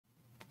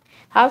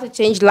How to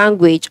change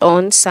language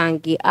on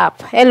Zangi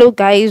app. Hello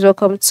guys,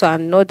 welcome to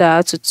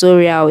another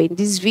tutorial. In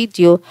this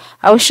video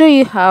I'll show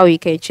you how you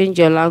can change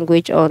your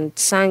language on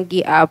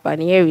Zangi app,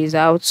 and here is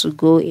how to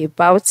go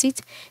about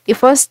it. The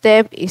first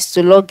step is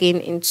to log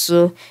in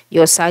into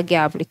your Zangi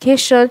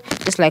application,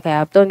 just like I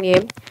have done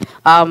here.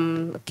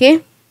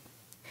 Okay,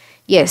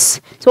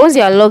 yes, so once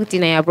you are logged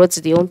in and you are brought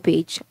to the home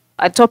page,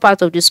 at top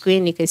part of the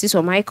screen you can see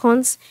some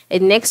icons,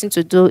 and the next thing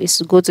to do is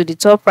to go to the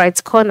top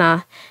right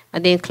corner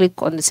and then click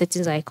on the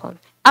settings icon.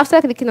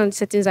 After clicking on the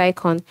settings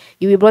icon,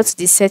 you'll be brought to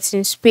the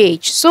settings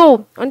page.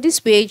 So on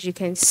this page you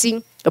can see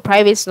your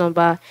private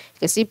number, you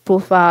can see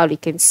profile, you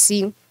can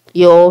see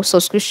your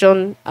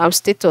subscription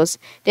status.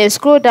 Then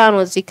scroll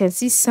downwards, you can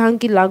see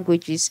Zangi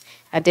languages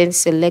and then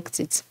select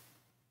it.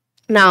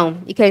 Now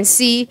you can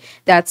see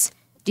that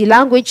the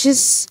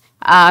languages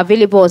are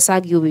available on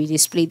Zangi will be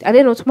displayed, and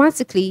then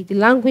automatically the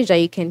language that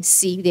you can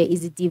see there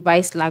is the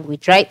device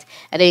language, right?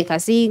 And then you can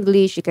see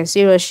English, you can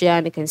see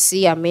Russian, you can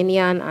see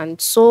Armenian,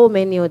 and so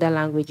many other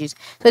languages.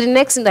 So the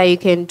next thing that you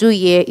can do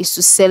here is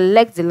to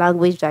select the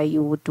language that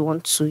you would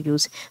want to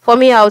use. For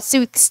me, I would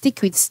stick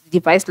with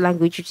device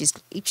language,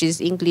 which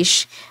is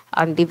English,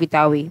 and leave it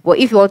that way. But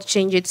if you want to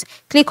change it,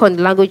 click on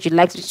the language you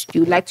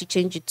like to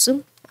change it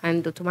to,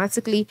 and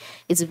automatically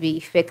it will be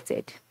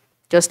affected,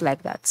 just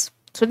like that.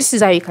 So this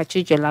is how you can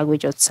change your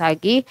language on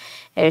Zangi.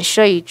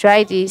 Ensure you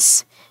try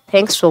this.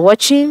 Thanks for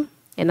watching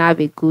and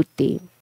have a good day.